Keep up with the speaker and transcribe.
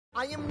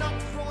I am not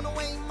throwing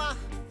away my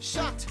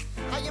shot.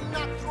 I am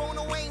not throwing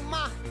away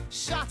my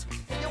shot.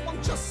 Yo,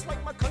 I'm just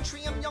like my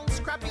country. I'm young,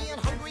 scrappy,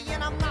 and hungry,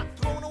 and I'm not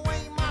throwing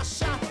away my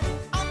shot.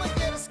 I'ma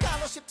get a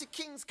scholarship to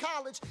King's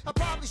College. I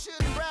probably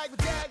shouldn't brag, but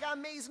dag, I'm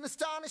amazed and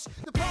astonished.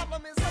 The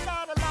problem is I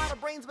got a lot of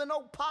brains, but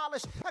no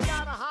polish. I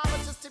gotta holler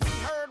just to be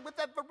heard with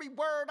every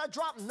word. I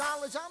drop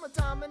knowledge. I'm a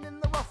diamond in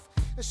the rough,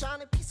 a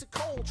shining piece of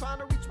coal, trying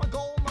to reach my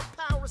goal. My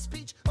power of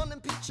speech,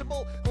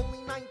 unimpeachable.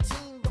 Only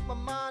 19, but my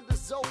mind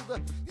is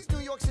older. These New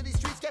York City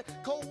streets get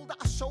colder.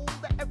 I shoulder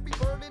every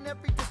burden,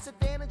 every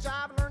disadvantage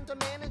I've learned to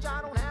manage.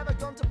 I don't have a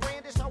gun to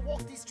brandish. I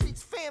walk these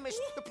streets famished.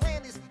 The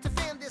plan is to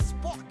fan this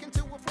spark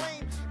into a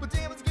flame. But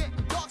damn, it's getting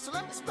dark, so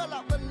let me spell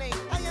out the name.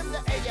 I am the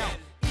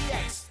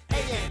A-L-E-X-A-N-D-E-R.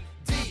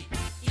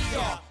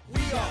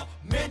 We are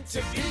meant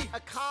to be a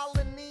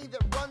colony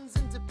that runs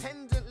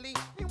independently.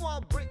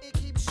 Meanwhile, Britain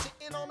keeps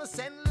shitting on us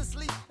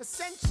endlessly.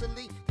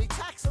 Essentially, they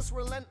tax us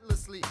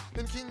relentlessly.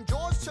 Then King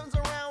George turns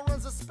around,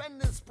 runs a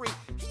spending spree.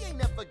 He ain't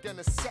never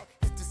gonna set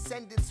his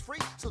descendants free.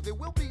 So there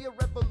will be a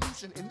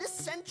revolution in this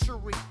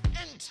century.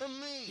 Enter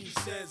me, he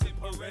says in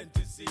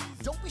parentheses.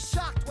 Don't be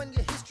shocked when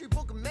your history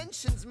book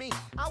mentions me.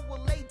 I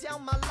will lay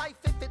down my life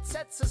if it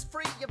sets us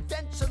free.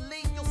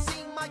 Eventually, you'll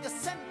see my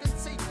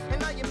ascendancy.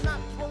 And I am not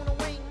throwing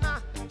away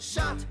my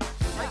shot.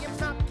 I am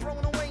not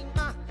throwing away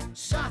my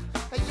shot.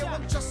 Hey yo,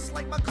 I'm just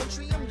like my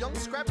country. I'm young,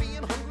 scrappy,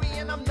 and hungry,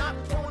 and I'm not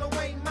throwing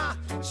away my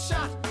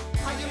shot.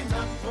 I am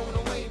not throwing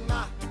away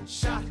my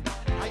shot.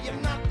 I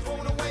am not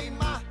throwing away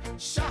my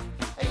shot.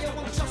 Hey yo,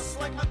 I'm just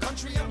like my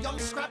country. I'm young,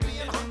 scrappy,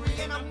 and hungry,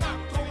 and I'm not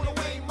throwing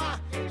away my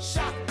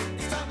shot.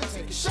 It's time to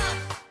take a shot.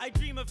 I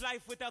dream of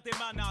life without a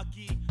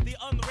monarchy. The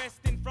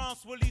unrest in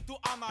France will lead to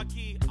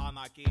anarchy.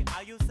 Anarchy,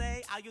 how you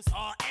say?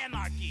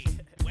 Anarchy.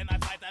 When I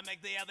fight, I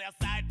make the other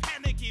side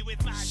panicky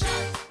with my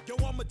shot. Yo,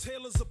 I'm a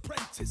tailor's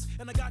apprentice,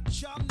 and I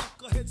got y'all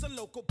knuckleheads and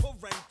local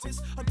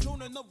parentes. I'm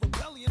joining a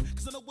rebellion,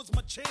 cause I know it's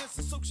my chance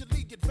to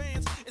socially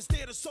advance.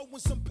 Instead of sewing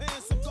some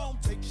pants, I'm gon'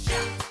 take a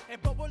shot.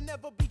 But we'll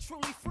never be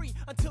truly free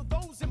until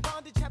those in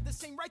bondage have the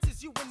same rights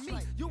as you and me.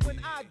 You and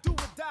I do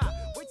or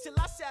die. Wait till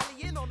I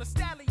sally in on a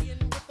stallion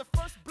with the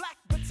first black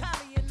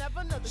battalion. Have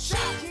another shot.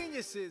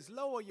 Geniuses,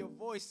 lower your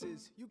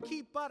voices. You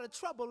keep out of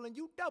trouble and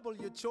you double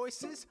your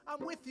choices.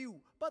 I'm with you,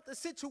 but the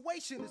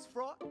situation is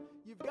fraught.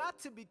 You've got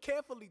to be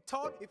carefully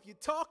taught. If you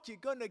talk, you're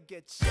gonna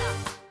get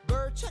shot.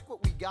 Bird, check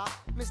what we got.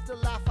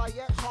 Mr.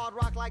 Lafayette, hard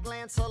rock like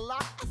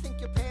Lancelot. I think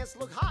your pants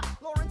look hot.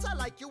 Lawrence, I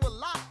like you a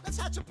lot. Let's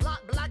hatch a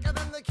plot blacker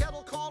than the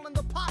kettle calling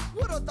the pot.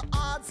 What are the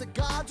odds that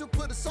God will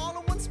put us all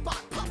in one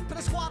spot? Pop in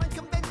a squad and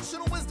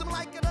conventional wisdom,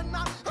 like it or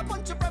not. A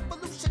bunch of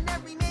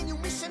revolutionary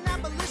manumission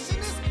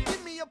abolitionists.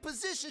 Give me a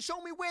position,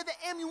 show me where the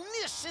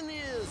ammunition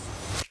is.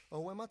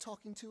 Oh, am I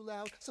talking too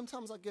loud?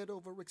 Sometimes I get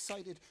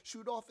overexcited,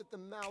 shoot off at the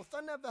mouth. I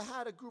never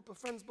had a group of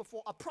friends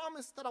before. I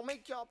promise that I'll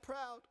make y'all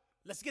proud.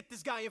 Let's get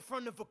this guy in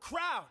front of a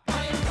crowd.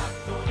 I am not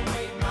throwing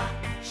away my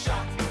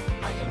shot.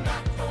 I am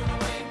not throwing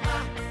away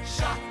my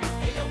shot.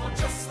 Hey yo, I'm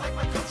just like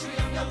my country.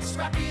 I'm young,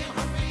 scrappy, and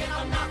hungry, and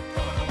I'm not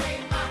throwing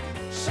away my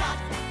shot.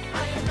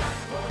 I am not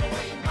throwing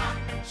away my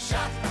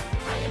shot.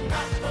 I am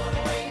not throwing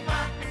away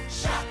my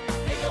shot.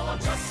 Hey yo, I'm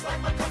just like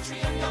my country.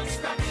 I'm young,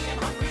 scrappy, and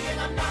hungry, and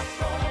I'm not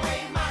throwing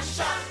away my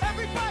shot.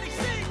 Everybody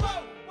sing.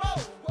 Whoa,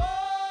 whoa,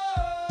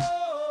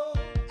 whoa.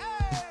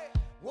 Hey.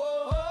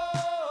 Whoa.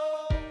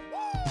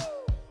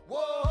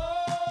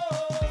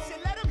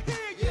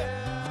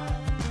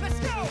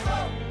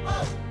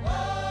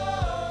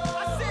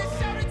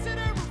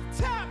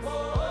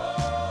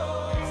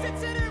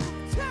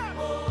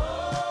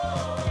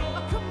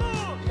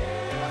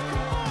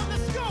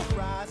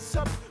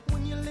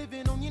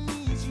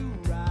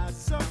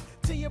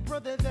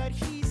 Brother that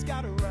he's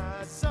gotta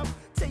rise up.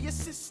 Tell your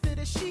sister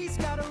that she's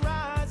gotta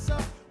rise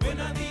up.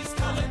 When are these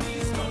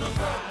colonies gonna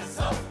rise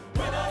up?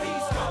 When are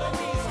these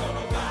colonies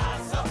gonna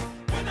rise up?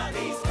 When are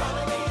these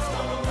colonies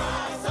gonna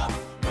rise up?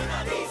 When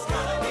are these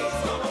colonies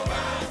gonna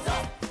rise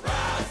up?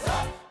 Rise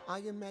up! I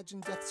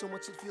imagine death so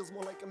much it feels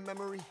more like a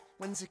memory.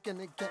 When's it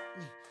gonna get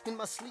me? In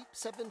my sleep,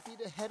 7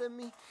 feet ahead of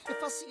me.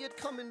 If I see it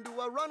coming, do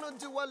I run or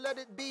do I let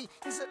it be?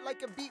 Is it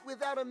like a beat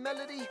without a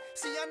melody?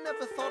 See, I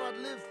never thought I'd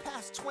live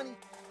past 20.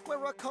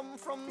 Where I come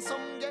from,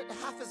 some get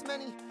half as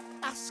many.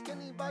 Ask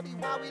anybody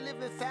why we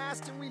living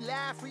fast and we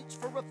laugh. Reach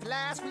for a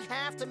flask, we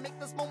have to make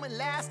this moment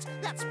last.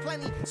 That's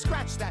plenty,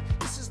 scratch that.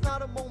 This is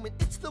not a moment,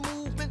 it's the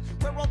movement.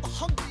 Where all the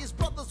hungriest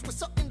brothers with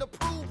something to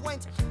prove. When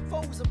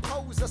foes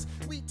oppose us,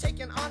 we take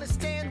an honest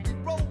stand. We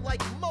roll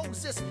like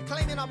Moses,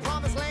 claiming our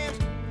promised land.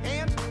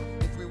 And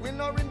if we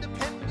win our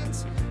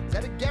independence, is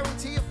that a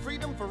guarantee of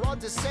freedom for our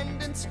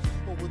descendants?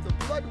 Or will the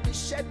blood we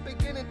shed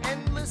begin an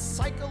endless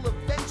cycle of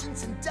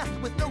vengeance and death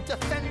with no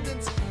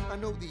defendants? I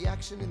know the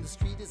action in the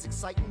street is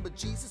exciting, but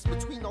Jesus,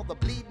 between all the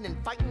bleeding and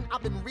fighting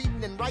I've been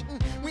reading and writing,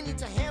 we need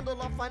to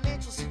handle our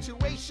financial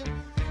situation.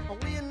 Are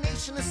we a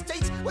nation of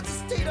states? What's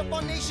the state of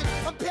our nation?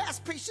 I'm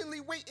past patiently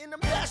waiting, I'm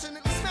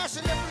passionately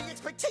smashing every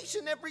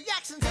expectation, every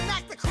action's an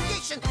act of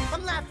creation.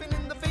 I'm laughing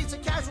in the face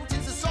of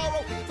casualties of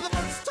sorrow. For the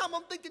first time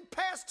I'm thinking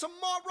past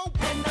tomorrow.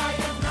 And I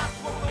am not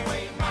throwing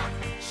away my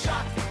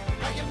shot.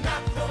 I am not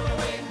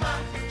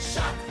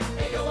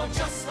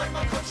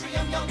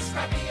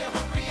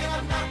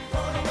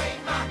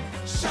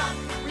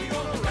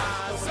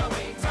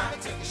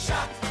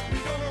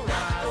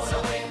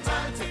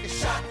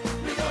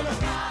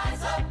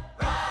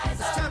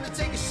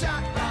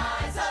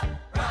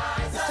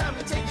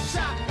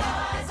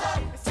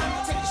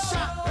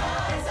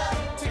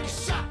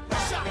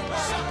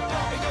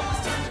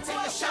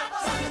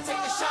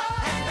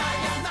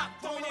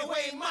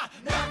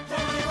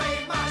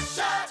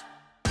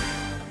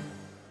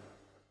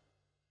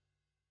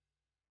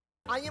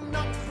I am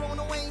not throwing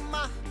away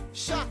my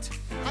shot.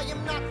 I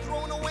am not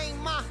throwing away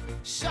my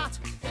shot.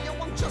 And yo,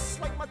 I'm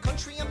just like my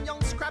country. I'm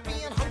young, scrappy,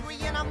 and hungry,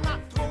 and I'm not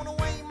throwing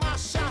away my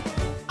shot.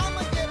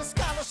 I'ma get a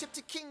scholarship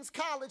to King's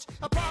College.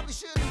 I probably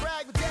shouldn't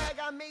brag, but dag,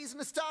 I'm amazed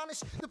and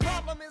astonished. The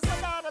problem is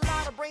a lot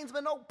of brains,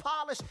 but no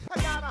polish.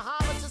 I gotta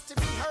holler just to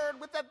be heard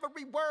with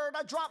every word.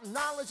 I drop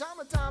knowledge. I'm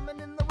a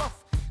diamond in the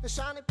rough, a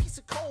shining piece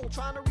of coal,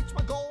 trying to reach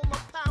my goal. My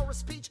power of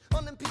speech,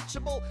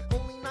 unimpeachable.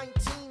 Only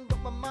 19, but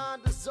my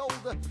mind is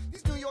older.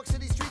 These New York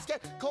City streets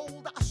get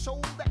colder. I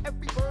shoulder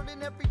every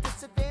burden, every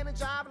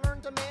disadvantage I've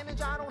learned to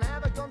manage. I don't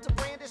have a gun to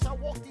brandish. I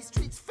walk these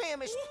streets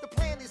famished. The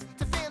plan is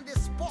to fan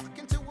this spark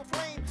into a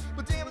flame.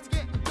 But damn, it's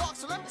getting dark,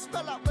 so let me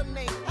spell out the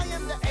name. I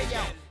am the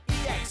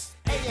A-L-E-X-A-N-D-E-R.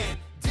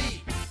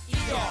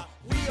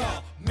 We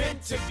are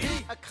meant to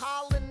be a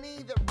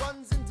colony that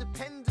runs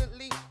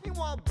independently.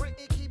 Meanwhile,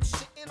 Britain keeps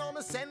shitting on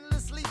us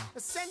endlessly.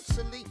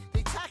 Essentially,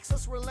 they tax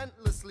us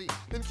relentlessly.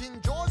 Then King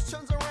George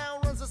turns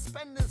around, runs a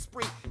spending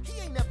spree. He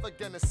ain't never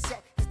gonna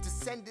set his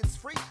descendants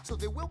free. So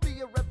there will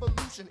be a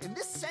revolution in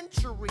this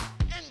century.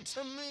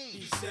 Enter me.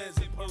 He says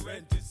in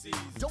parentheses.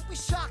 Don't be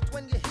shocked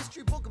when your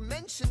history book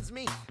mentions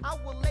me. I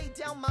will lay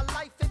down my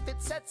life if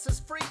it sets us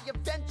free.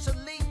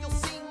 Eventually, you'll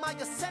see my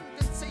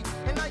ascendancy.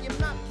 And I am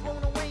not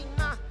throwing away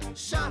my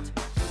shot.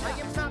 I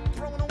am not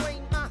throwing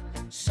away my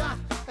shot.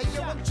 Hey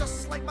yo, I'm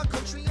just like my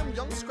country. I'm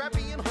young,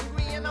 scrappy, and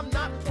hungry, and I'm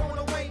not throwing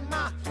away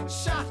my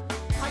shot.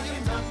 I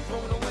am not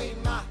throwing away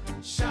my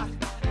shot.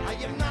 I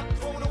am not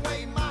throwing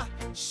away my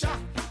shot.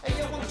 Hey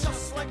yo, I'm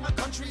just like my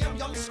country. I'm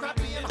young,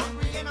 scrappy, and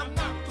hungry, and I'm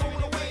not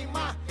throwing away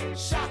my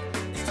shot.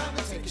 It's time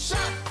to take a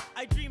shot.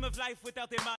 I dream of life without a man.